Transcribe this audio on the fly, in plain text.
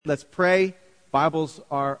let's pray. Bibles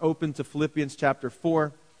are open to Philippians chapter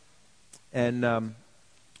 4, and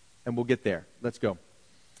we'll get there. Let's go.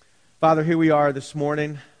 Father, here we are this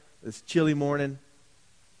morning, this chilly morning,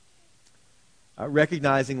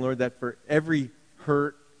 recognizing, Lord, that for every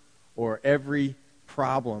hurt or every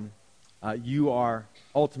problem, you are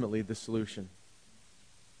ultimately the solution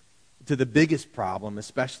to the biggest problem,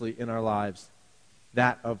 especially in our lives,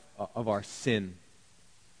 that of our sin.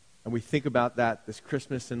 And we think about that this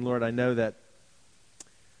Christmas, and Lord, I know that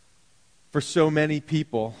for so many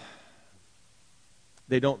people,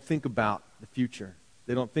 they don't think about the future.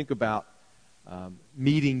 They don't think about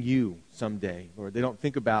meeting you someday, Lord. They don't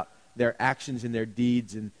think about their actions and their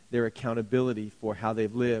deeds and their accountability for how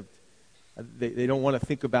they've lived. They don't want to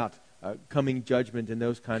think about coming judgment and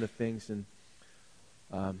those kind of things. And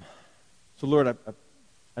so, Lord,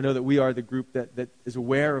 I know that we are the group that is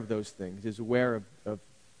aware of those things, is aware of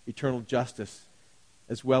eternal justice,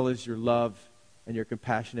 as well as your love and your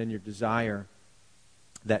compassion and your desire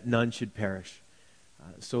that none should perish.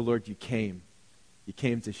 So, Lord, you came. You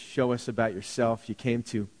came to show us about yourself. You came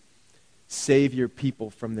to save your people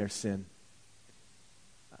from their sin.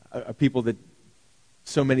 A people that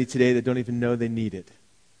so many today that don't even know they need it.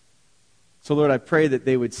 So, Lord, I pray that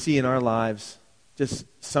they would see in our lives just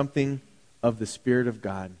something of the Spirit of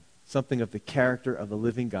God, something of the character of the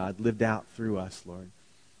living God lived out through us, Lord.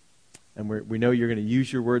 And we know you're going to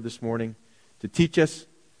use your word this morning to teach us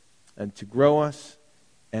and to grow us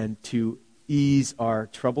and to ease our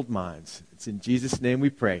troubled minds. It's in Jesus' name we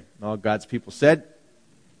pray. All God's people said,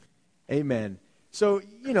 amen. So,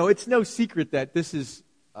 it's no secret that this is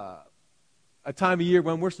a time of year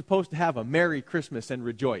when we're supposed to have a Merry Christmas and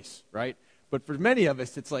rejoice, right? But for many of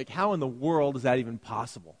us, it's like, how in the world is that even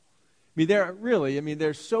possible?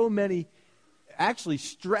 There's so many, actually,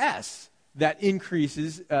 stress that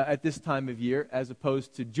increases at this time of year as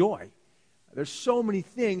opposed to joy. There's so many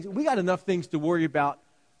things. We got enough things to worry about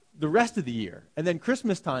the rest of the year. And then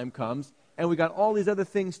Christmas time comes, and we got all these other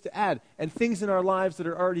things to add. And things in our lives that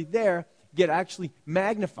are already there get actually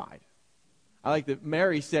magnified. I like that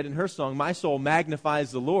Mary said in her song, "My soul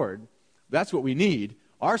magnifies the Lord." That's what we need.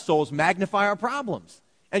 Our souls magnify our problems.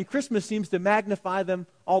 And Christmas seems to magnify them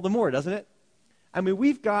all the more, doesn't it?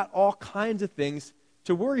 We've got all kinds of things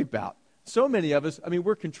to worry about. So many of us,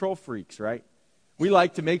 we're control freaks, right? We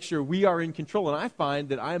like to make sure we are in control. And I find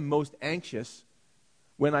that I am most anxious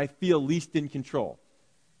when I feel least in control.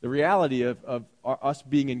 The reality of us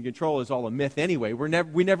being in control is all a myth anyway.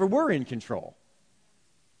 We never were in control.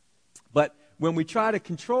 But when we try to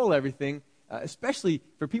control everything, especially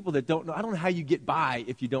for people that don't know, I don't know how you get by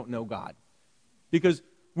if you don't know God. Because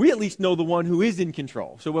we at least know the one who is in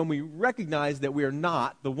control. So when we recognize that we are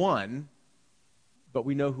not the one, but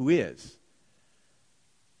we know who is,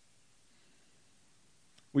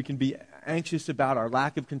 we can be anxious about our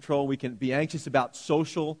lack of control. We can be anxious about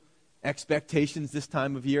social expectations this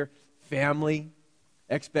time of year, family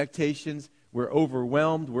expectations. We're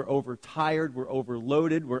overwhelmed, we're overtired, we're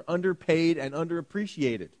overloaded, we're underpaid and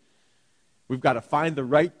underappreciated. We've got to find the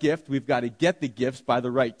right gift. We've got to get the gifts by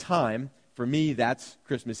the right time. For me, that's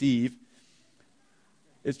Christmas Eve.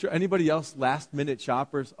 Is there anybody else last-minute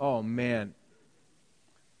shoppers? Oh, man.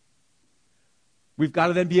 We've got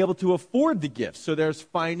to then be able to afford the gifts. So there's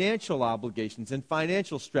financial obligations and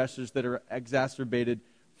financial stressors that are exacerbated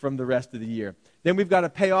from the rest of the year. Then we've got to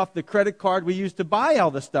pay off the credit card we used to buy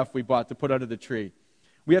all the stuff we bought to put under the tree.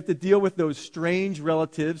 We have to deal with those strange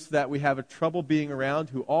relatives that we have a trouble being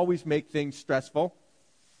around who always make things stressful.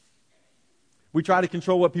 We try to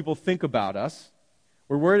control what people think about us.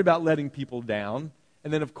 We're worried about letting people down.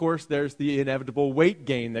 And then, of course, there's the inevitable weight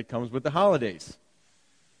gain that comes with the holidays.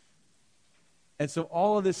 And so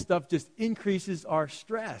all of this stuff just increases our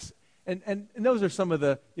stress. And those are some of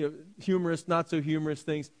the humorous, not so humorous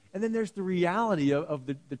things. And then there's the reality of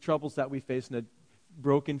the troubles that we face in the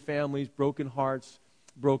broken families, broken hearts,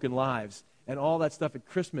 broken lives. And all that stuff at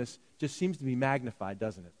Christmas just seems to be magnified,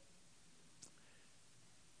 doesn't it?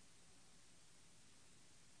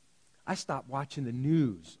 I stopped watching the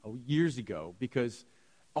news years ago because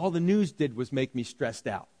all the news did was make me stressed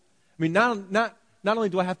out. Not only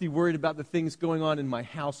do I have to be worried about the things going on in my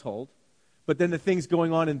household, but then the things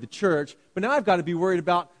going on in the church, but now I've got to be worried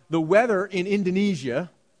about the weather in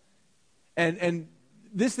Indonesia, and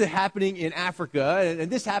this is happening in Africa,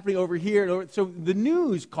 and this happening over here. So the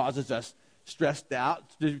news causes us stressed out,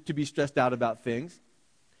 to be stressed out about things.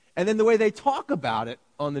 And then the way they talk about it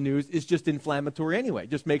on the news is just inflammatory anyway. It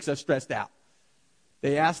just makes us stressed out.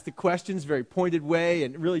 They ask the questions very pointed way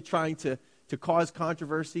and really trying to cause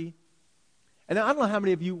controversy. And I don't know how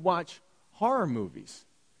many of you watch horror movies.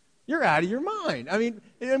 You're out of your mind. I mean,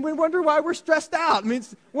 and we wonder why we're stressed out. I mean,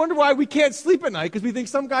 wonder why we can't sleep at night because we think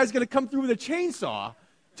some guy's going to come through with a chainsaw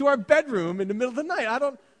to our bedroom in the middle of the night.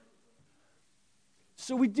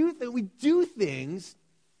 So we do things.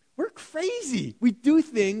 We're crazy. We do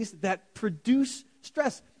things that produce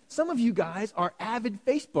stress. Some of you guys are avid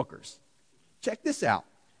Facebookers. Check this out.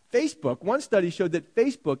 Facebook, one study showed that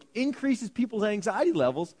Facebook increases people's anxiety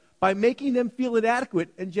levels by making them feel inadequate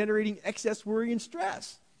and generating excess worry and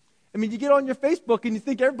stress. I mean, you get on your Facebook and you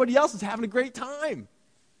think everybody else is having a great time.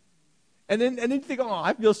 And then you think, oh,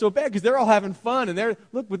 I feel so bad because they're all having fun and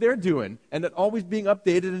look what they're doing. And that always being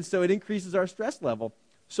updated, and so it increases our stress level.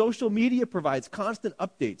 Social media provides constant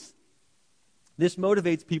updates. This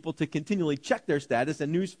motivates people to continually check their status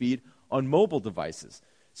and newsfeed on mobile devices.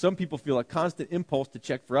 Some people feel a constant impulse to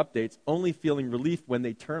check for updates, only feeling relief when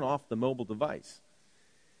they turn off the mobile device.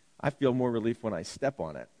 I feel more relief when I step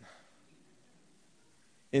on it.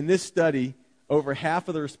 In this study, over half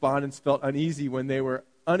of the respondents felt uneasy when they were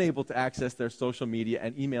unable to access their social media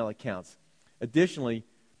and email accounts. Additionally,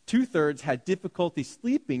 2/3 had difficulty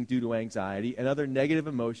sleeping due to anxiety and other negative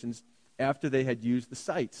emotions after they had used the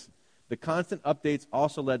sites. The constant updates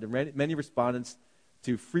also led to many respondents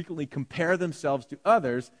to frequently compare themselves to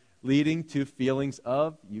others, leading to feelings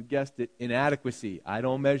of, you guessed it, inadequacy. I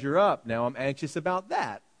don't measure up. Now I'm anxious about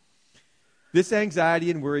that. This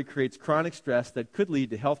anxiety and worry creates chronic stress that could lead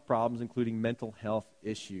to health problems, including mental health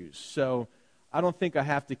issues. So I don't think I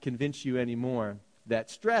have to convince you anymore that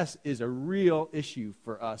stress is a real issue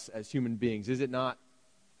for us as human beings, is it not?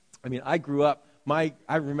 I mean, I grew up, I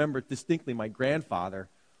remember distinctly my grandfather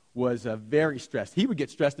was very stressed. He would get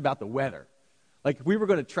stressed about the weather. Like if we were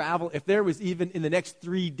going to travel, if there was even in the next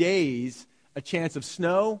 3 days a chance of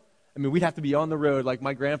snow, I mean, we'd have to be on the road. Like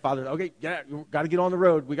my grandfather, okay, got to get on the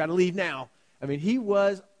road. We got to leave now. I mean, he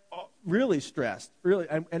was really stressed, really,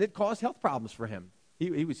 and it caused health problems for him.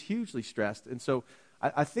 He was hugely stressed, and so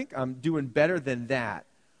I think I'm doing better than that.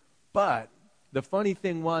 But the funny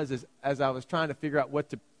thing was, as I was trying to figure out what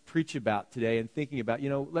to preach about today and thinking about,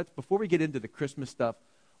 before we get into the Christmas stuff,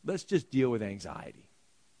 let's just deal with anxiety.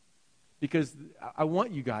 Because I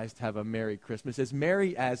want you guys to have a Merry Christmas, as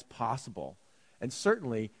merry as possible. And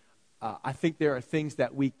certainly, I think there are things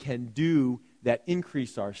that we can do that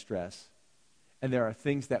increase our stress, and there are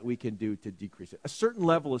things that we can do to decrease it. A certain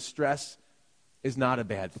level of stress is not a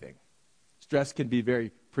bad thing. Stress can be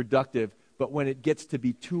very productive, but when it gets to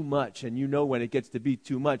be too much, and when it gets to be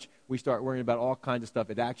too much, we start worrying about all kinds of stuff.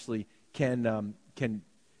 It actually can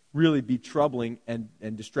really be troubling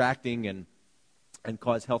and distracting and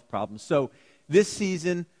cause health problems. So this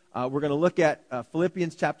season, we're going to look at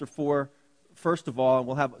Philippians chapter 4, first of all, and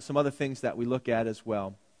we'll have some other things that we look at as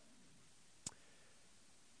well.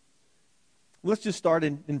 Let's just start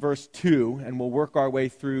in verse 2, and we'll work our way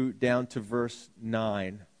through down to verse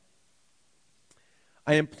 9.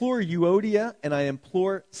 I implore Euodia and I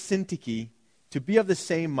implore Syntyche to be of the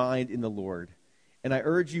same mind in the Lord. And I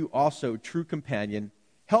urge you also, true companion,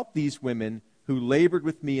 help these women who labored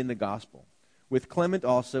with me in the gospel, with Clement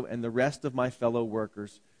also and the rest of my fellow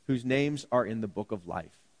workers, whose names are in the book of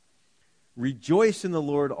life. Rejoice in the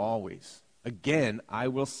Lord always. Again, I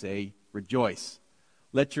will say, rejoice.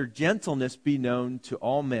 Let your gentleness be known to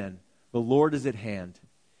all men. The Lord is at hand.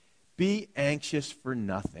 Be anxious for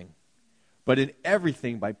nothing, but in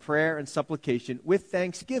everything by prayer and supplication with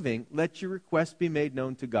thanksgiving, let your requests be made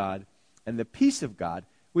known to God, and the peace of God,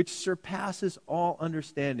 which surpasses all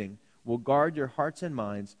understanding, will guard your hearts and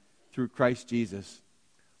minds through Christ Jesus.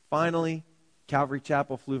 Finally, Calvary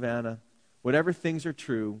Chapel, Fluvanna, whatever things are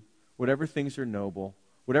true, whatever things are noble,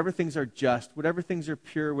 whatever things are just, whatever things are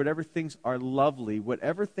pure, whatever things are lovely,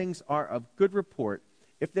 whatever things are of good report,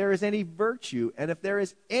 if there is any virtue, and if there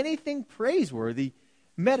is anything praiseworthy,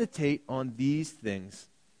 meditate on these things.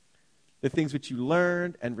 The things which you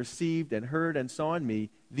learned and received and heard and saw in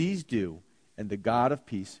me, these do, and the God of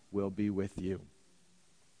peace will be with you.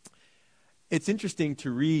 It's interesting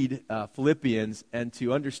to read Philippians and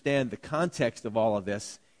to understand the context of all of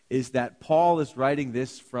this is that Paul is writing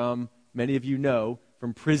this from, many of you know,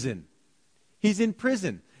 from prison. He's in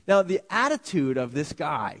prison. Now, the attitude of this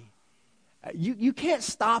guy, you can't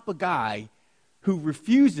stop a guy who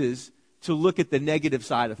refuses to look at the negative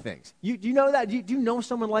side of things. Do you know that? Do you know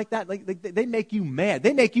someone like that? Like they make you mad.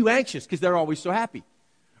 They make you anxious because they're always so happy.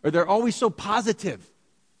 Or they're always so positive.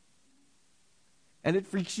 And it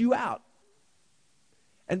freaks you out.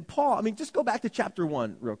 And Paul, just go back to chapter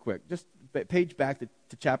 1 real quick. Just page back to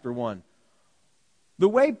chapter 1. The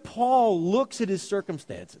way Paul looks at his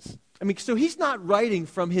circumstances. So he's not writing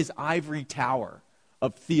from his ivory tower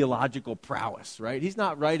of theological prowess, right? He's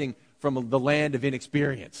not writing from the land of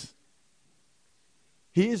inexperience.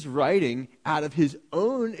 He is writing out of his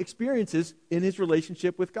own experiences in his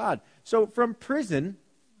relationship with God. So from prison,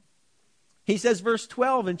 he says, verse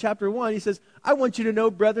 12 in chapter 1, he says, I want you to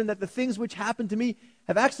know, brethren, that the things which happened to me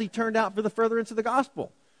have actually turned out for the furtherance of the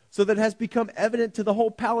gospel, so that it has become evident to the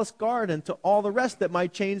whole palace guard and to all the rest that my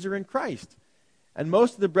chains are in Christ. And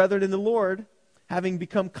most of the brethren in the Lord, having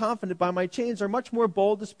become confident by my chains, are much more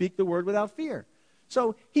bold to speak the word without fear.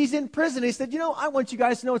 So he's in prison. He said, I want you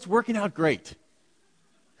guys to know it's working out great.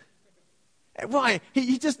 Why?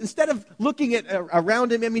 He just, instead of looking at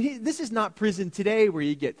around him, this is not prison today where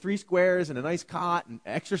you get 3 squares and a nice cot and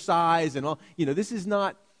exercise and all. This is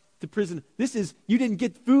not the prison. This is, you didn't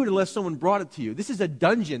get food unless someone brought it to you. This is a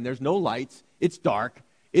dungeon. There's no lights. It's dark.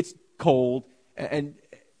 It's cold. And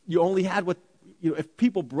you only had what, if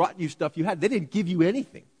people brought you stuff you had, they didn't give you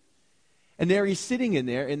anything. And there he's sitting in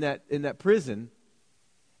there in that prison,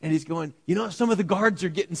 and he's going, some of the guards are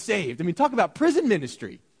getting saved. Talk about prison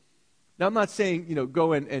ministry. Now, I'm not saying,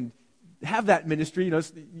 go and have that ministry.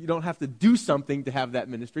 You don't have to do something to have that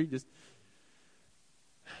ministry.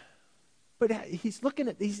 But he's looking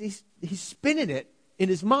at, he's spinning it in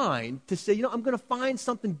his mind to say, I'm going to find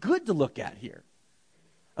something good to look at here.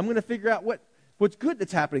 I'm going to figure out what's good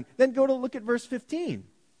that's happening. Then go to look at verse 15.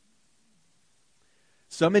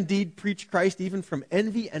 Some indeed preach Christ even from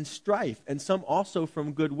envy and strife, and some also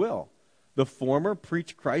from goodwill. The former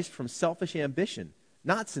preach Christ from selfish ambition,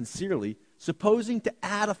 not sincerely, supposing to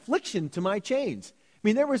add affliction to my chains.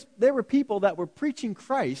 There were people that were preaching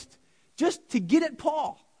Christ just to get at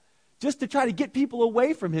Paul, just to try to get people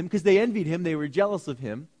away from him because they envied him, they were jealous of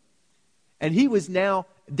him. And he was now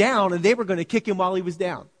down, and they were going to kick him while he was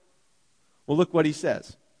down. Well, look what he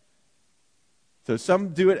says. So some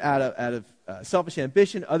do it out of selfish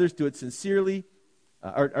ambition, others do it sincerely,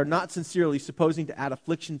 or not sincerely, supposing to add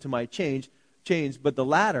affliction to my chains, but the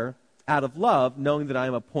latter out of love, knowing that I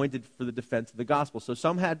am appointed for the defense of the gospel. So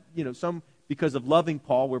some had, some because of loving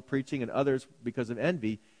Paul were preaching, and others because of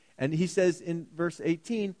envy. And he says in verse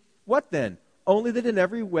 18, what then? Only that in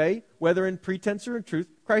every way, whether in pretense or in truth,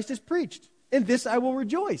 Christ is preached. In this I will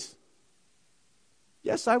rejoice.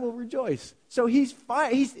 Yes, I will rejoice. So he's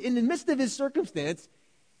in the midst of his circumstance,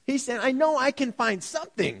 he's saying, I know I can find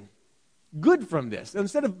something good from this.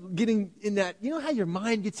 Instead of getting in that, how your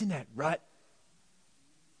mind gets in that rut?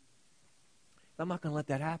 I'm not going to let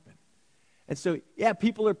that happen. And so,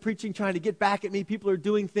 people are preaching, trying to get back at me. People are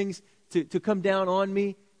doing things to come down on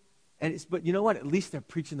me. But you know what? At least they're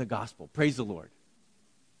preaching the gospel. Praise the Lord.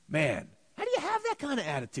 Man, how do you have that kind of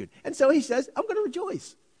attitude? And so he says, I'm going to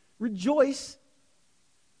rejoice. Rejoice,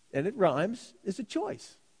 and it rhymes, is a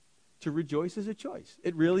choice. To rejoice is a choice.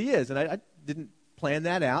 It really is. And I didn't plan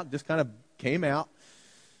that out. It just kind of came out.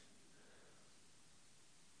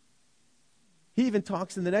 He even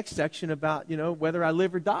talks in the next section about, whether I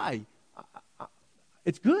live or die.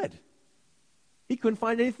 It's good. He couldn't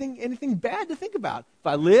find anything bad to think about. If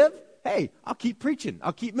I live, hey, I'll keep preaching.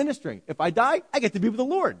 I'll keep ministering. If I die, I get to be with the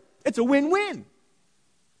Lord. It's a win-win.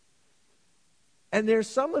 And there's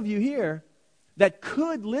some of you here that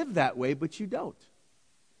could live that way, but you don't.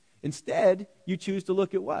 Instead, you choose to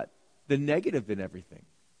look at what? The negative in everything.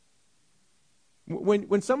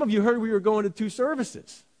 When some of you heard we were going to 2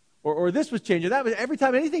 services, or this was changing, that was, every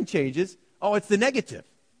time anything changes, it's the negative.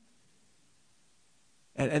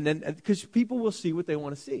 And then, because people will see what they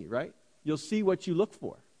want to see, right? You'll see what you look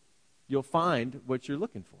for. You'll find what you're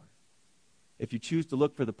looking for. If you choose to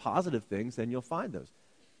look for the positive things, then you'll find those.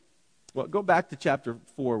 Well, go back to chapter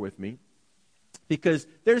 4 with me. Because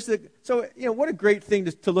what a great thing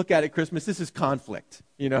to look at Christmas. This is conflict.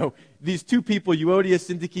 These 2 people, Euodias,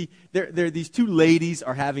 Syntyche, these 2 ladies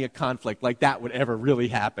are having a conflict. Like that would ever really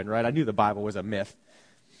happen, right? I knew the Bible was a myth.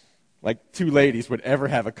 Like 2 ladies would ever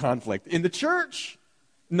have a conflict. In the church,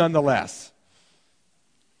 nonetheless.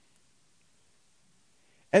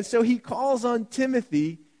 And so he calls on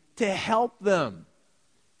Timothy to help them.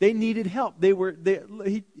 They needed help.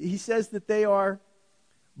 He says that they are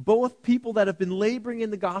both people that have been laboring in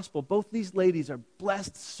the gospel. Both these ladies are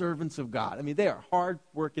blessed servants of God. They are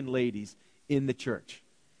hard-working ladies in the church.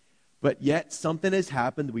 But yet something has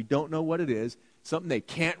happened. We don't know what it is. Something they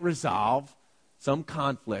can't resolve. Some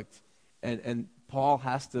conflict. And Paul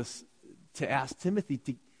has to ask Timothy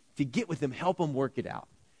to get with him, help him work it out.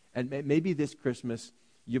 And maybe this Christmas,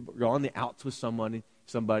 you're on the outs with somebody,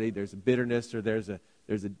 there's a bitterness or there's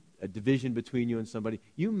a division between you and somebody.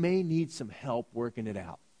 You may need some help working it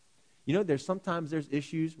out. Sometimes there's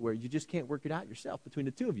issues where you just can't work it out yourself between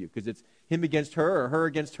the 2 of you because it's him against her or her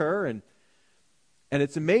against her. And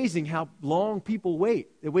it's amazing how long people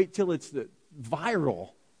wait. They wait till it's viral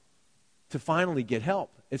to finally get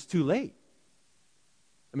help. It's too late.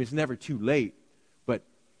 I mean, it's never too late, but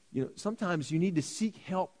sometimes you need to seek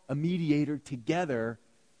help, a mediator together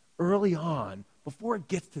early on before it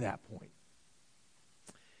gets to that point.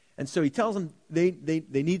 And so he tells them they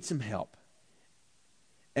need some help.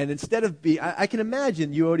 And instead of I can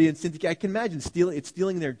imagine Euodia and Syntyche, I can imagine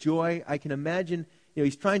stealing their joy. I can imagine,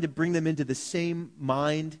 he's trying to bring them into the same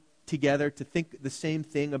mind together, to think the same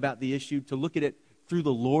thing about the issue, to look at it through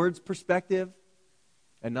the Lord's perspective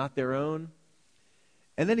and not their own.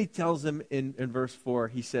 And then he tells them in verse 4,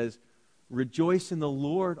 he says, rejoice in the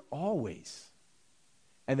Lord always.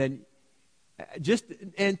 And then just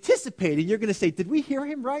anticipating, you're going to say, did we hear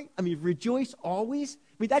him right? I mean, rejoice always?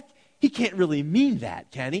 I mean, he can't really mean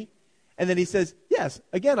that, can he? And then he says, yes,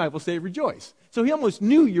 again, I will say rejoice. So he almost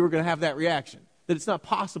knew you were going to have that reaction, that it's not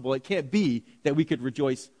possible, it can't be that we could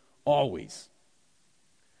rejoice always.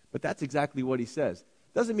 But that's exactly what he says.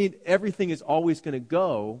 Doesn't mean everything is always going to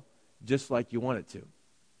go just like you want it to.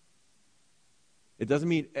 It doesn't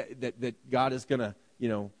mean that God is going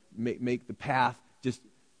to, make the path just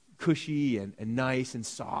cushy and nice and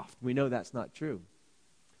soft. We know that's not true.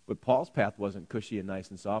 But Paul's path wasn't cushy and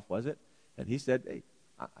nice and soft, was it? And he said, hey,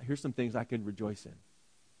 here's some things I can rejoice in.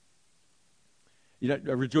 You're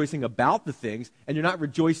not rejoicing about the things, and you're not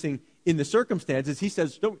rejoicing in the circumstances.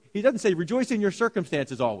 He doesn't say rejoice in your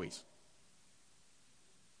circumstances always.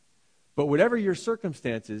 But whatever your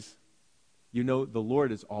circumstances, the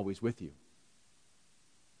Lord is always with you.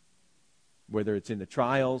 Whether it's in the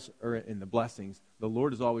trials or in the blessings, the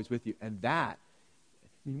Lord is always with you. And that,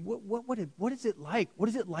 what is it like? What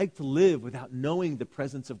is it like to live without knowing the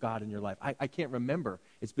presence of God in your life? I can't remember.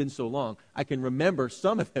 It's been so long. I can remember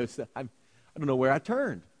some of those. I don't know where I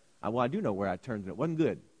turned. I do know where I turned, and it wasn't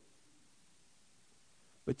good.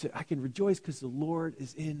 But I can rejoice because the Lord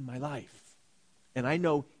is in my life. And I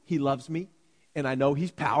know he loves me, and I know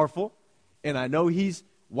he's powerful, and I know he's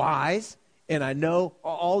wise, and I know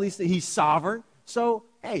all these things. He's sovereign. So,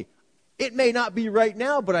 hey, it may not be right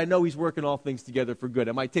now, but I know he's working all things together for good.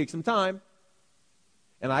 It might take some time,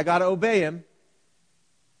 and I got to obey him,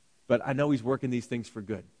 but I know he's working these things for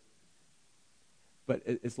good. But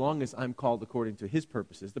as long as I'm called according to his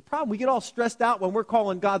purposes. The problem, we get all stressed out when we're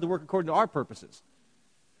calling God to work according to our purposes.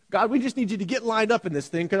 God, we just need you to get lined up in this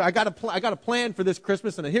thing because I got a plan for this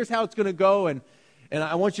Christmas, and here's how it's going to go, and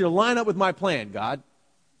I want you to line up with my plan, God.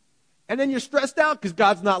 And then you're stressed out because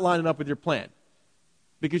God's not lining up with your plan.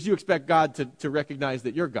 Because you expect God to recognize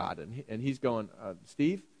that you're God. And he's going,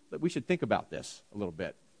 Steve, we should think about this a little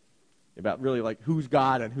bit. About really like who's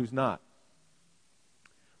God and who's not.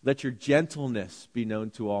 Let your gentleness be known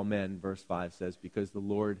to all men, verse 5 says, because the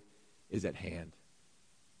Lord is at hand.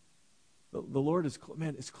 The Lord is,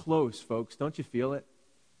 it's close, folks. Don't you feel it?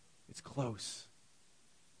 It's close.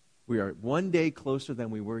 We are one day closer than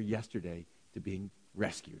we were yesterday to being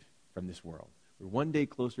rescued from this world. We're one day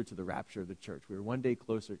closer to the rapture of the church. We're one day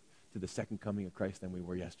closer to the second coming of Christ than we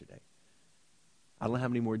were yesterday. I don't know how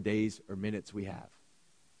many more days or minutes we have.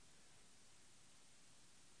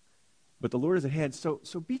 But the Lord is at hand, so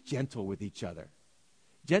be gentle with each other.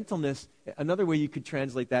 Gentleness, another way you could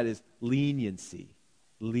translate that is leniency.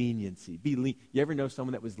 Leniency. You ever know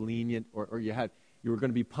someone that was lenient, or you were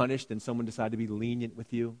going to be punished and someone decided to be lenient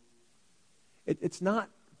with you? It's not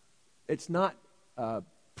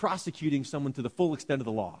prosecuting someone to the full extent of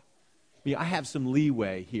the law. I mean, I have some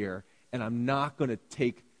leeway here, and I'm not going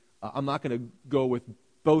to go with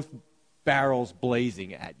both barrels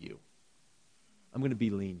blazing at you. I'm going to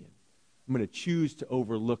be lenient. I'm going to choose to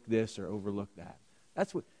overlook this or overlook that.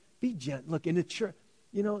 That's what, be gentle. Look, in the church,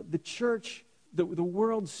 the church, the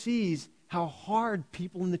world sees how hard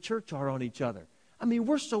people in the church are on each other. I mean,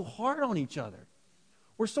 we're so hard on each other.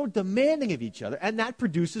 We're so demanding of each other, and that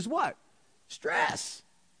produces what? Stress.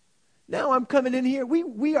 Now I'm coming in here.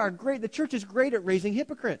 We are great. The church is great at raising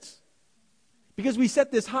hypocrites. Because we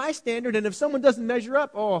set this high standard, and if someone doesn't measure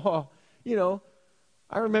up,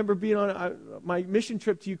 I remember being on my mission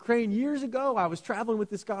trip to Ukraine years ago. I was traveling with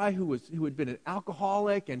this guy who had been an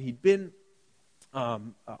alcoholic, and he'd been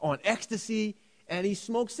on ecstasy, and he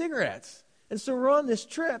smoked cigarettes. And so we're on this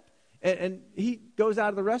trip, and he goes out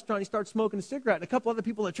of the restaurant, he starts smoking a cigarette, and a couple other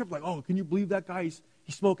people on the trip are like, oh, can you believe that guy? He's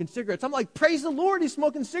smoking cigarettes. I'm like, praise the Lord, he's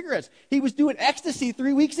smoking cigarettes. He was doing ecstasy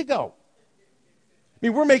 3 weeks ago. I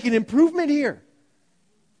mean, we're making improvement here.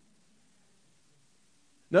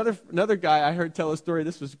 Another guy I heard tell a story.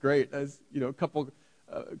 This was great. As a couple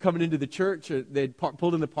coming into the church, they'd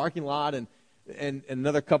pulled in the parking lot, and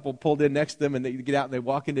another couple pulled in next to them, and they get out and they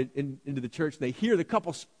walk into the church, and they hear the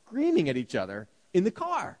couple screaming at each other in the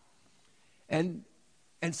car. And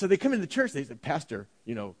And so they come into the church. They said, Pastor,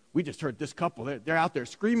 we just heard this couple. They're out there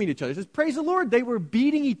screaming at each other. He says, praise the Lord. They were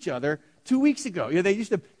beating each other 2 weeks ago. They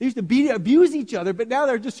used to abuse each other, but now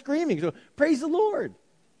they're just screaming. So praise the Lord.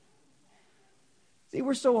 See,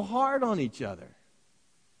 we're so hard on each other.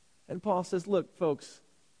 And Paul says, look, folks,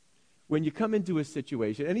 when you come into a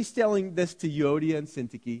situation, and he's telling this to Euodia and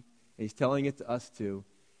Syntyche, and he's telling it to us too,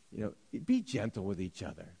 be gentle with each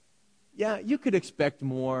other. Yeah, you could expect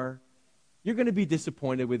more. You're going to be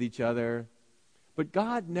disappointed with each other. But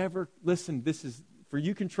God never, listen, this is, for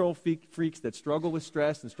you control freaks that struggle with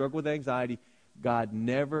stress and struggle with anxiety, God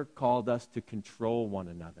never called us to control one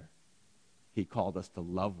another. He called us to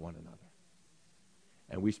love one another.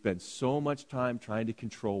 And we spend so much time trying to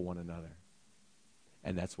control one another.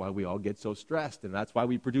 And that's why we all get so stressed. And that's why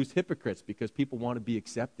we produce hypocrites, because people want to be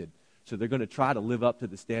accepted. So they're going to try to live up to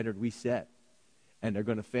the standard we set. And they're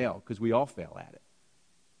going to fail, because we all fail at it.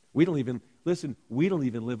 We don't even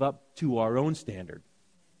live up to our own standard.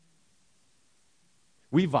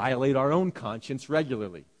 We violate our own conscience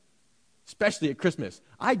regularly, especially at Christmas.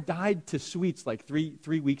 I died to sweets like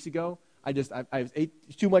three weeks ago. I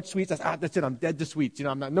ate too much sweets. I said, that's it, I'm dead to sweets.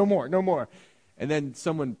 I'm not, no more. And then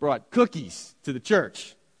someone brought cookies to the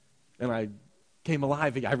church, and I came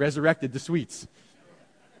alive. I resurrected the sweets.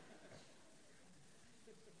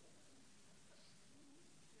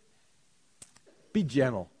 Be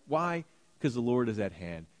gentle. Why? Because the Lord is at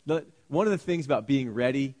hand. One of the things about being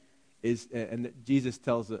ready is, and Jesus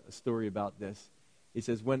tells a story about this. He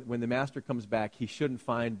says when the master comes back, he shouldn't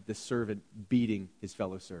find the servant beating his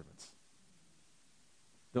fellow servants.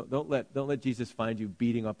 Don't let Jesus find you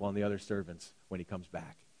beating up on the other servants when he comes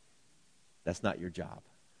back. That's not your job.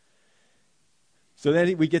 So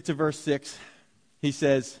then we get to verse 6. He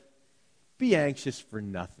says, be anxious for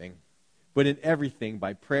nothing, but in everything,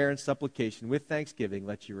 by prayer and supplication, with thanksgiving,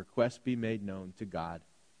 let your requests be made known to God.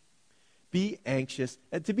 Be anxious.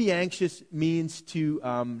 And to be anxious means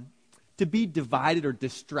to be divided or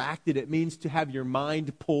distracted. It means to have your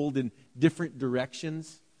mind pulled in different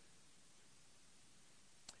directions.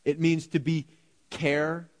 It means to be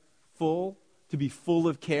careful, to be full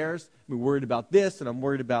of cares. I'm worried about this and I'm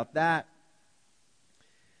worried about that.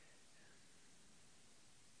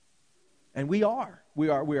 And we are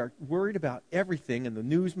worried about everything, and the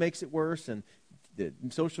news makes it worse, and the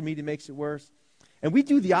social media makes it worse. And we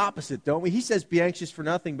do the opposite, don't we? He says, be anxious for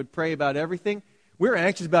nothing, but pray about everything. We're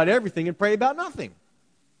anxious about everything and pray about nothing.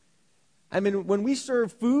 I mean, when we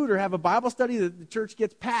serve food or have a Bible study, the church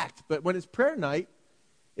gets packed. But when it's prayer night,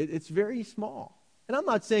 it's very small. And I'm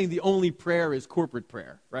not saying the only prayer is corporate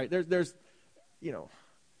prayer, right? There's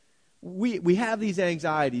we have these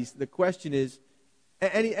anxieties. The question is,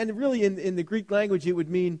 and really in the Greek language, it would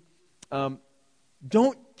mean,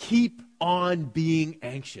 don't keep on being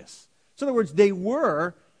anxious. So in other words, they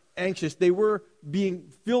were anxious. They were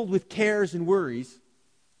being filled with cares and worries.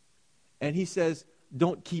 And he says,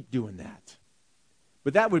 don't keep doing that.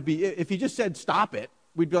 But that would be, if he just said stop it,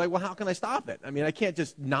 we'd be like, well, how can I stop it? I mean, I can't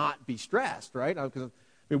just not be stressed, right?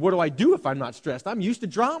 What do I do if I'm not stressed? I'm used to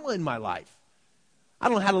drama in my life. I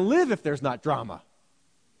don't know how to live if there's not drama.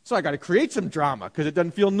 So I got to create some drama, because it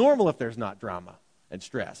doesn't feel normal if there's not drama and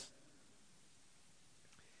stress.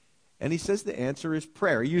 And he says the answer is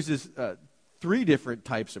prayer. He uses 3 different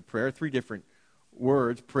types of prayer, 3 different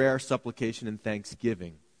words: prayer, supplication, and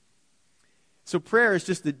thanksgiving. So prayer is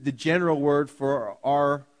just the general word for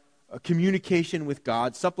our communication with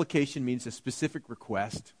God. Supplication means a specific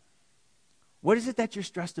request. What is it that you're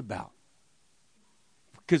stressed about?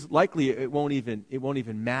 Because likely it won't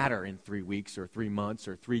even matter in 3 weeks or 3 months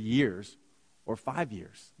or 3 years or 5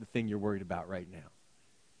 years, the thing you're worried about right now.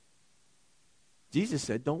 Jesus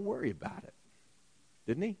said, don't worry about it.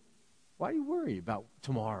 Didn't he? Why do you worry about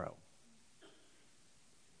tomorrow?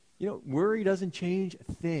 Worry doesn't change a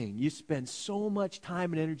thing. You spend so much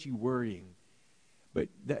time and energy worrying, but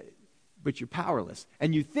you're powerless.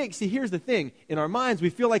 And you think, see, here's the thing. In our minds, we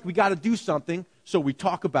feel like we got to do something, so we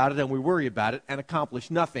talk about it and we worry about it and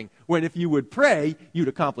accomplish nothing. When if you would pray, you'd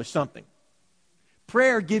accomplish something.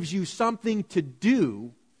 Prayer gives you something to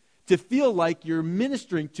do to feel like you're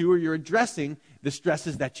ministering to or you're addressing the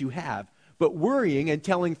stresses that you have. But worrying and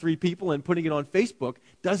telling 3 people and putting it on Facebook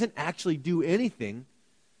doesn't actually do anything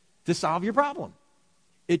to solve your problem.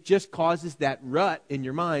 It just causes that rut in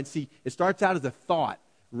your mind. See, it starts out as a thought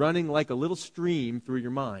running like a little stream through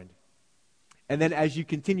your mind. And then as you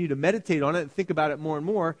continue to meditate on it and think about it more and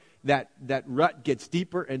more, that rut gets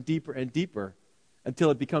deeper and deeper and deeper until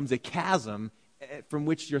it becomes a chasm from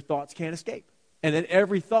which your thoughts can't escape. And then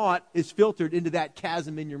every thought is filtered into that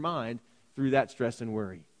chasm in your mind through that stress and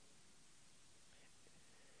worry.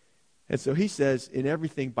 And so he says, in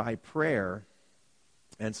everything by prayer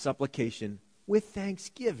and supplication with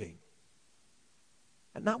thanksgiving.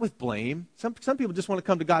 And not with blame. Some people just want to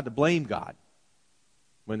come to God to blame God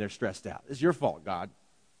when they're stressed out. It's your fault, God.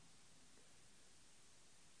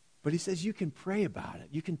 But he says you can pray about it.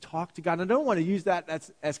 You can talk to God. And I don't want to use that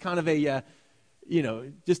as kind of a,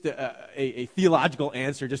 just a theological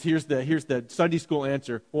answer. Just here's the Sunday school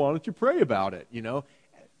answer. Well, why don't you pray about it,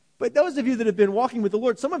 But those of you that have been walking with the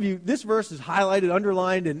Lord, some of you, this verse is highlighted,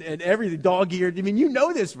 underlined, and everything, dog-eared. I mean, you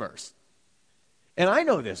know this verse. And I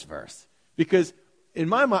know this verse. Because in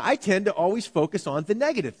my mind, I tend to always focus on the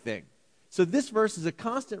negative thing. So this verse is a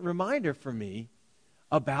constant reminder for me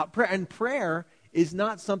about prayer. And prayer is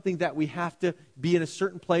not something that we have to be in a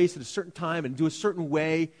certain place at a certain time and do a certain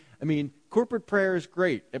way. I mean, corporate prayer is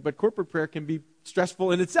great, but corporate prayer can be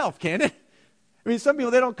stressful in itself, can't it? I mean, some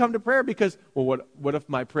people, they don't come to prayer because, well, what if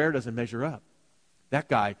my prayer doesn't measure up? That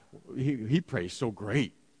guy, he prays so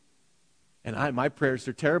great. And my prayers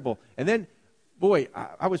are terrible. And then, boy,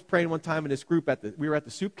 I was praying one time in this group, we were at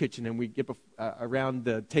the soup kitchen, and we get around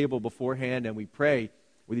the table beforehand, and we pray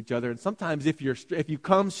with each other. And sometimes if you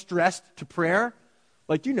come stressed to prayer,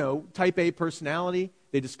 like, type A personality,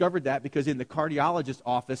 they discovered that because in the cardiologist's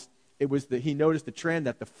office, he noticed the trend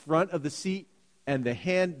that the front of the seat and the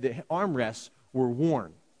armrests were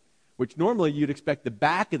worn, which normally you'd expect the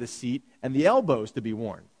back of the seat and the elbows to be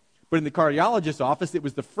worn. But in the cardiologist's office, it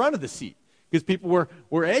was the front of the seat because people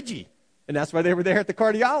were edgy, and that's why they were there at the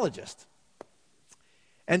cardiologist.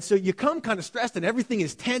 And so you come kind of stressed, and everything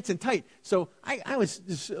is tense and tight. So I was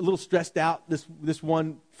just a little stressed out this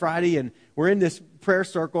one Friday, and we're in this prayer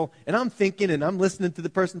circle, and I'm thinking, and I'm listening to the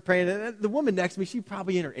person praying, and the woman next to me, she's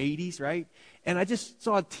probably in her 80s, right? And I just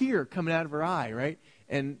saw a tear coming out of her eye, right?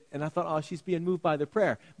 And I thought, oh, she's being moved by the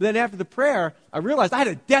prayer. But then after the prayer, I realized I had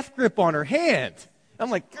a death grip on her hand. I'm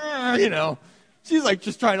like, she's like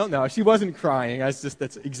just trying to, no, she wasn't crying.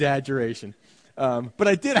 That's exaggeration. But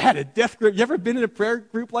I had a death grip. You ever been in a prayer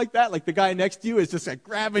group like that? Like the guy next to you is just like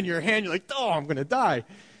grabbing your hand. You're like, oh, I'm going to die.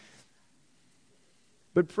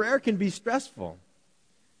 But prayer can be stressful.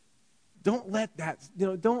 Don't let that,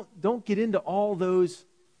 don't get into all those.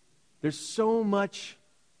 There's so much,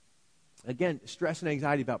 again, stress and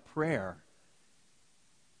anxiety about prayer.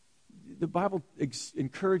 The Bible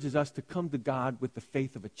encourages us to come to God with the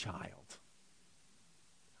faith of a child.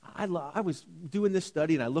 I was doing this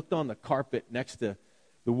study, and I looked on the carpet next to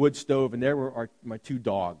the wood stove, and there were my two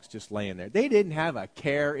dogs just laying there. They didn't have a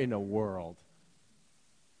care in the world.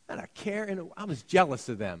 Not a care in the world. I was jealous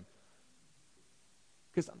of them.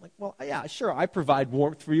 Because I'm like, well, yeah, sure, I provide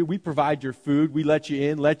warmth for you. We provide your food. We let you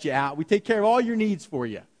in, let you out. We take care of all your needs for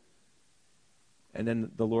you. And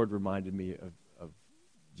then the Lord reminded me of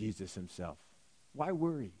Jesus himself. Why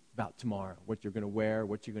worry about tomorrow, what you're going to wear,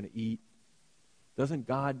 what you're going to eat? Doesn't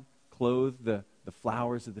God clothe the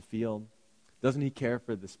flowers of the field? Doesn't he care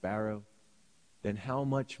for the sparrow? Then how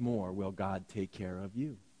much more will God take care of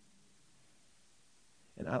you?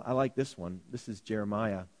 And I like this one. This is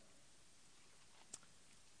Jeremiah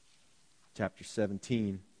chapter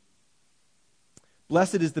 17.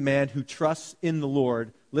 Blessed is the man who trusts in the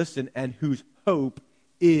Lord, listen, and whose hope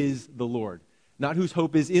is the Lord. Not whose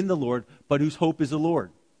hope is in the Lord, but whose hope is the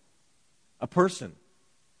Lord. A person.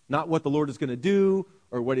 Not what the Lord is going to do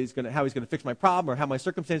or how he's going to fix my problem or how my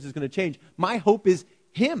circumstances is going to change. My hope is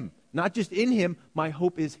him. Not just in him. My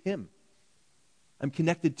hope is him. I'm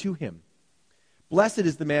connected to him. Blessed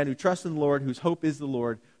is the man who trusts in the Lord, whose hope is the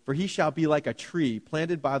Lord, for he shall be like a tree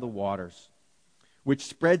planted by the waters, which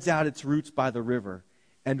spreads out its roots by the river,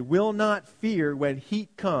 and will not fear when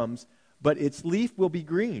heat comes, but its leaf will be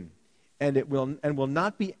green, and will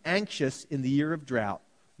not be anxious in the year of drought,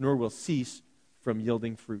 nor will cease from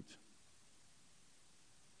yielding fruit.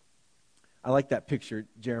 I like that picture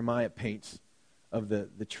Jeremiah paints of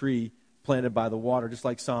the tree planted by the water, just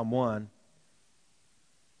like Psalm 1.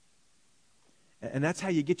 And that's how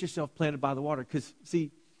you get yourself planted by the water. Because, see,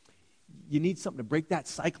 you need something to break that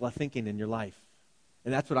cycle of thinking in your life.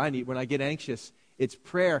 And that's what I need when I get anxious. It's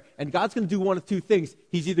prayer. And God's going to do one of two things.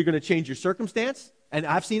 He's either going to change your circumstance, and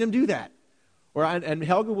I've seen him do that. And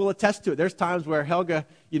Helga will attest to it. There's times where Helga,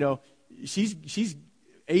 she's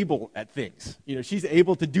able at things. She's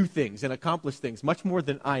able to do things and accomplish things much more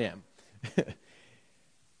than I am.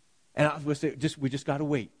 And I was say, we just got to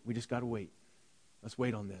wait. We just got to wait. Let's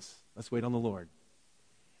wait on this. Let's wait on the Lord.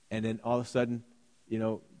 And then all of a sudden,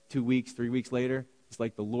 2 weeks, 3 weeks later, it's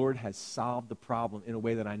like the Lord has solved the problem in a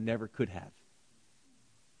way that I never could have.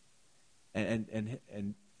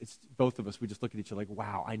 And it's both of us, we just look at each other like,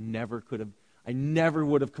 wow, I never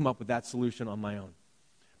would have come up with that solution on my own.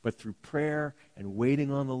 But through prayer and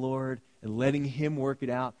waiting on the Lord and letting him work it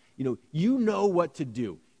out, you know what to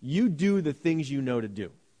do. You do the things you know to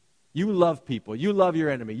do. You love people. You love your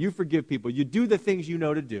enemy. You forgive people. You do the things you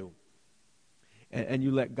know to do. And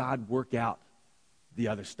you let God work out the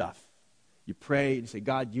other stuff. You pray and say,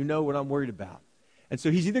 God, you know what I'm worried about. And so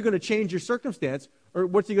he's either going to change your circumstance, or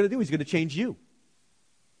what's he going to do? He's going to change you.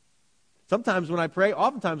 Oftentimes when I pray,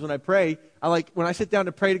 when I sit down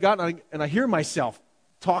to pray to God and I hear myself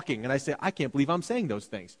talking and I say, I can't believe I'm saying those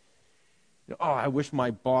things. I wish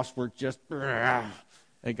my boss were just...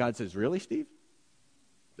 And God says, really, Steve?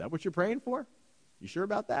 Is that what you're praying for? You sure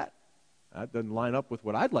about that? That doesn't line up with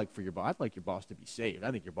what I'd like for your boss. I'd like your boss to be saved.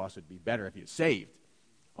 I think your boss would be better if he was saved.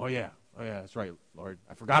 Oh yeah, that's right, Lord.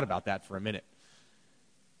 I forgot about that for a minute.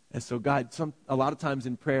 And so a lot of times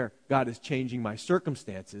in prayer, God is changing my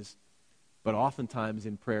circumstances, but oftentimes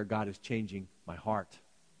in prayer, God is changing my heart.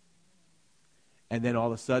 And then all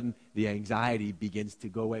of a sudden, the anxiety begins to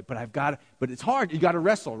go away. But it's hard. You got to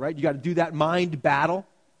wrestle, right? You got to do that mind battle.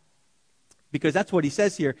 Because that's what he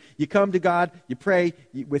says here. You come to God, you pray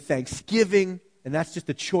with thanksgiving, and that's just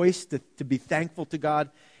a choice to be thankful to God.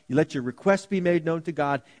 You let your requests be made known to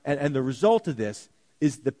God, and the result of this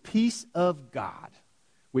is the peace of God,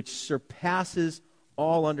 which surpasses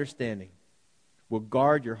all understanding, will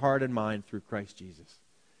guard your heart and mind through Christ Jesus.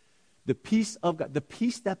 The peace of God, the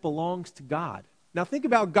peace that belongs to God. Now think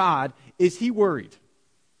about God. Is he worried?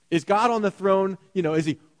 Is God on the throne? Is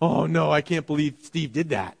he, oh no, I can't believe Steve did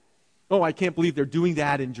that. Oh, I can't believe they're doing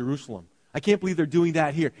that in Jerusalem. I can't believe they're doing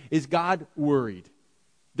that here. Is God worried?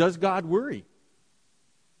 Does God worry?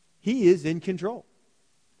 He is in control.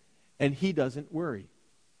 And he doesn't worry.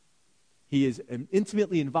 He is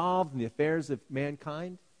intimately involved in the affairs of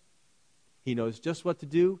mankind. He knows just what to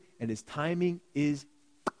do, and his timing is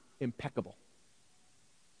impeccable.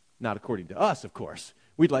 Not according to us, of course.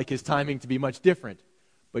 We'd like his timing to be much different.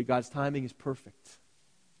 But God's timing is perfect.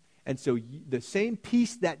 And so the same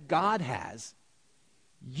peace that God has,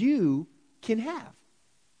 you can have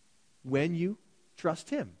when you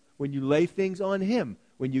trust him, when you lay things on him,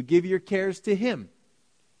 when you give your cares to him.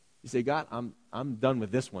 You say, God, I'm done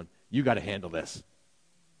with this one. You got to handle this.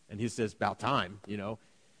 And he says, about time,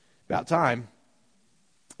 about time.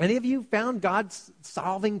 Any of you found God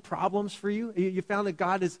solving problems for you? You found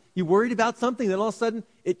that you worried about something, then all of a sudden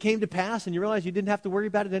it came to pass and you realized you didn't have to worry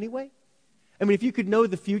about it anyway? I mean, if you could know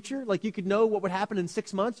the future, like you could know what would happen in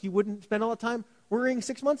 6 months, you wouldn't spend all the time worrying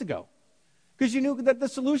 6 months ago. Because you knew that the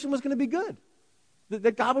solution was going to be good,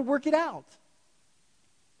 that God would work it out.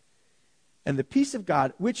 And the peace of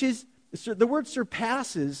God, which is, the word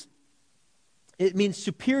surpasses, it means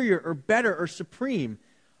superior or better or supreme.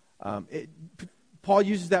 Paul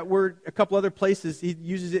uses that word a couple other places. He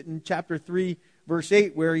uses it in chapter 3, verse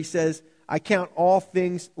 8, where he says, I count all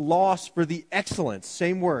things lost for the excellence,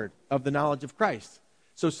 same word, of the knowledge of Christ.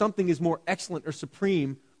 So something is more excellent or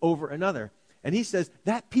supreme over another. And he says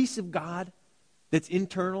that peace of God that's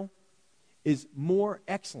internal is more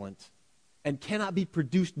excellent and cannot be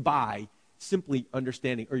produced by simply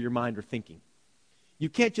understanding or your mind or thinking. You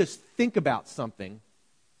can't just think about something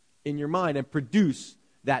in your mind and produce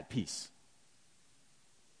that peace.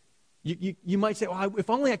 You might say, well, if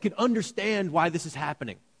only I could understand why this is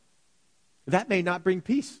happening. That may not bring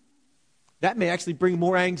peace. That may actually bring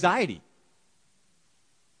more anxiety.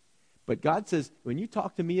 But God says, when you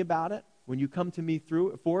talk to me about it, when you come to me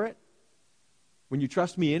for it, when you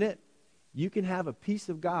trust me in it, you can have a peace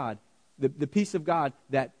of God, the peace of God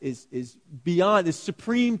that is beyond, is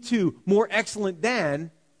supreme to, more excellent than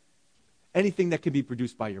anything that can be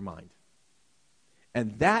produced by your mind.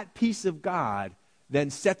 And that peace of God then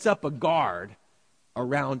sets up a guard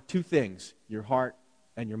around two things, your heart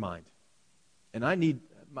and your mind. And I need,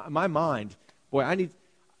 my mind,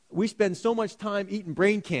 we spend so much time eating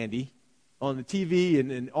brain candy on the TV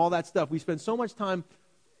and all that stuff. We spend so much time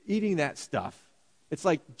eating that stuff. It's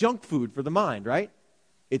like junk food for the mind, right?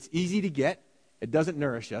 It's easy to get. It doesn't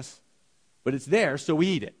nourish us. But it's there, so we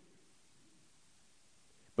eat it.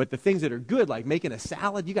 But the things that are good, like making a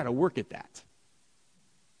salad, you got to work at that.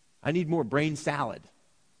 I need more brain salad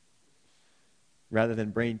rather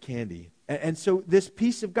than brain candy. And so this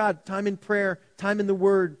peace of God, time in prayer, time in the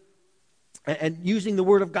Word, and using the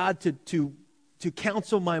Word of God to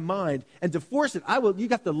counsel my mind and to force it, you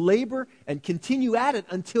have to labor and continue at it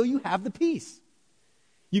until you have the peace.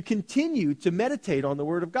 You continue to meditate on the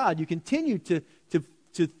Word of God. You continue to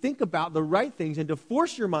think about the right things and to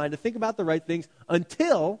force your mind to think about the right things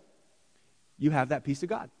until you have that peace of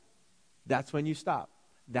God. That's when you stop.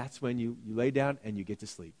 That's when you lay down and you get to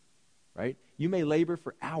sleep, right? You may labor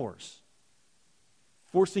for hours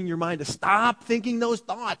forcing your mind to stop thinking those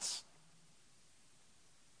thoughts.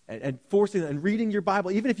 And forcing and reading your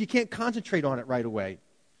Bible, even if you can't concentrate on it right away.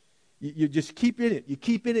 You just keep in it. You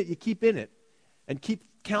keep in it. You keep in it. And keep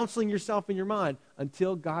counseling yourself in your mind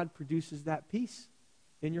until God produces that peace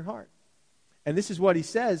in your heart. And this is what he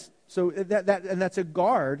says. So that's a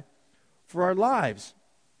guard for our lives.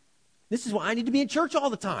 This is why I need to be in church all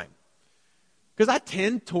the time. Because I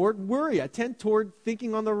tend toward worry. I tend toward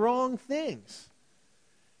thinking on the wrong things.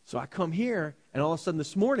 So I come here, and all of a sudden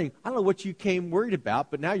this morning, I don't know what you came worried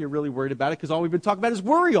about, but now you're really worried about it because all we've been talking about is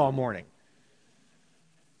worry all morning.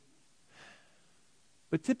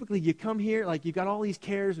 But typically you come here like you got all these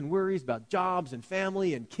cares and worries about jobs and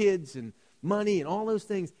family and kids and money and all those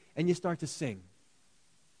things, and you start to sing.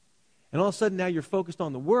 And all of a sudden now you're focused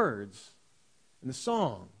on the words and the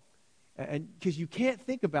song. And because you can't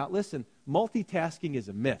think about, listen, multitasking is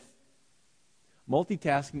a myth.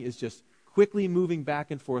 Multitasking is just quickly moving back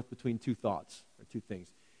and forth between two thoughts or two things.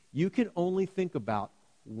 You can only think about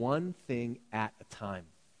one thing at a time.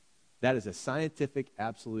 That is a scientific,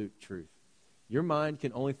 absolute truth. Your mind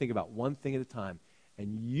can only think about one thing at a time,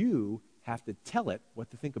 and you have to tell it what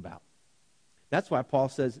to think about. That's why Paul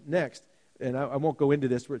says next, and I won't go into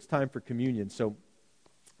this where it's time for communion. So,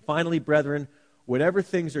 finally, brethren, whatever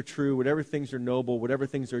things are true, whatever things are noble, whatever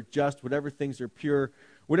things are just, whatever things are pure,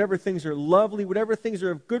 whatever things are lovely, whatever things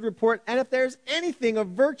are of good report, and if there's anything of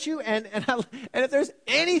virtue, and if there's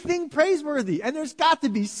anything praiseworthy, and there's got to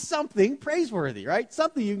be something praiseworthy, right?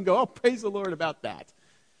 Something you can go, oh, praise the Lord about that.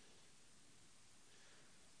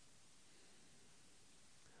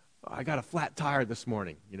 Oh, I got a flat tire this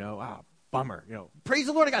morning, bummer. Praise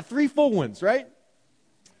the Lord, I got 3 full ones, right?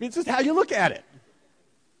 I mean, it's just how you look at it.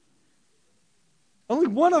 Only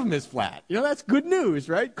one of them is flat. That's good news,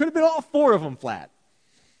 right? Could have been all 4 of them flat.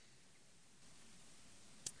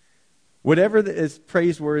 Whatever is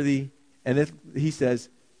praiseworthy, and he says,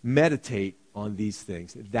 meditate on these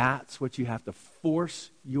things. That's what you have to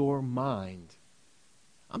force your mind.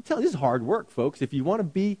 I'm telling you, this is hard work, folks. If you want to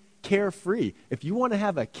be carefree, if you want to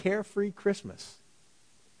have a carefree Christmas,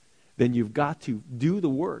 then you've got to do the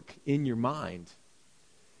work in your mind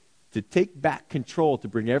to take back control, to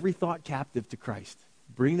bring every thought captive to Christ.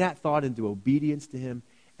 Bring that thought into obedience to him,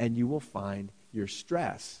 and you will find your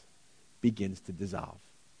stress begins to dissolve.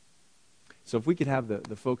 So if we could have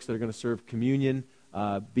the folks that are going to serve communion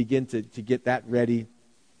begin to get that ready.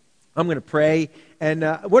 I'm going to pray. And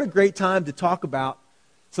what a great time to talk about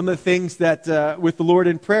some of the things that with the Lord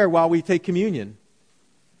in prayer while we take communion.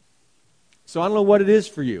 So I don't know what it is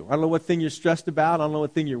for you. I don't know what thing you're stressed about. I don't know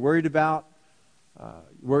what thing you're worried about.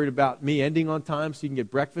 Worried about me ending on time so you can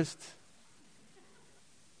get breakfast.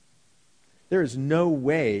 There is no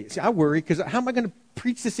way. See, I worry because how am I going to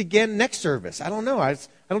preach this again next service? I don't know. I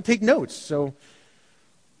don't take notes. So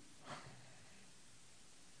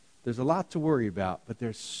there's a lot to worry about, but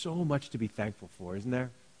there's so much to be thankful for, isn't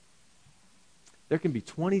there? There can be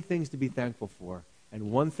 20 things to be thankful for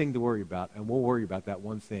and one thing to worry about, and we'll worry about that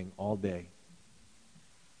one thing all day.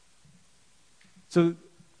 So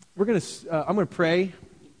I'm going to pray,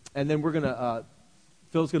 and then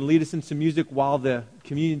Phil's going to lead us in some music while the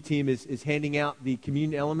communion team is handing out the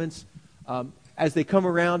communion elements. As they come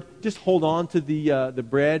around, just hold on to the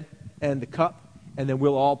bread and the cup, and then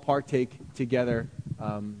we'll all partake together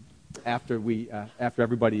after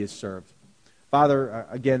everybody is served. Father,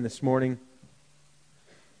 again this morning,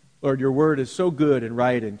 Lord, your word is so good and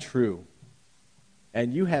right and true.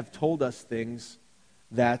 And you have told us things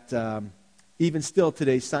that even still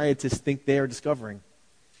today scientists think they are discovering.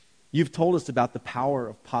 You've told us about the power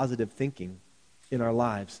of positive thinking in our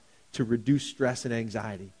lives to reduce stress and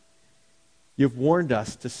anxiety. You've warned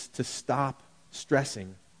us to stop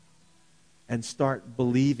stressing and start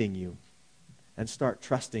believing you and start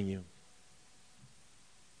trusting you.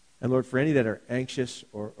 And Lord, for any that are anxious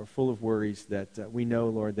or full of worries, that we know,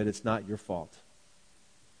 Lord, that it's not your fault.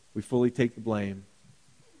 We fully take the blame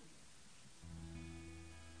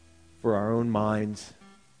for our own minds.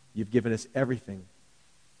 You've given us everything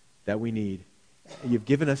that we need. You've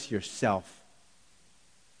given us yourself.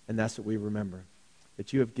 And that's what we remember.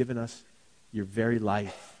 That you have given us your very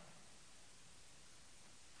life.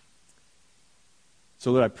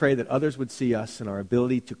 So Lord, I pray that others would see us and our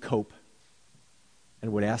ability to cope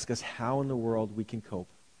and would ask us how in the world we can cope.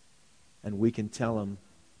 And we can tell them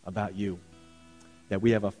about you. That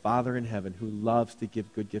we have a Father in heaven who loves to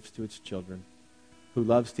give good gifts to its children, who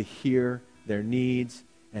loves to hear their needs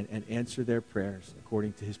and answer their prayers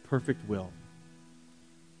according to his perfect will.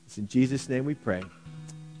 It's in Jesus' name we pray.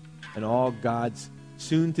 And all God's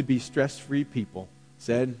soon-to-be stress-free people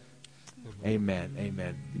said, Amen.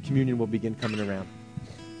 Amen. The communion will begin coming around.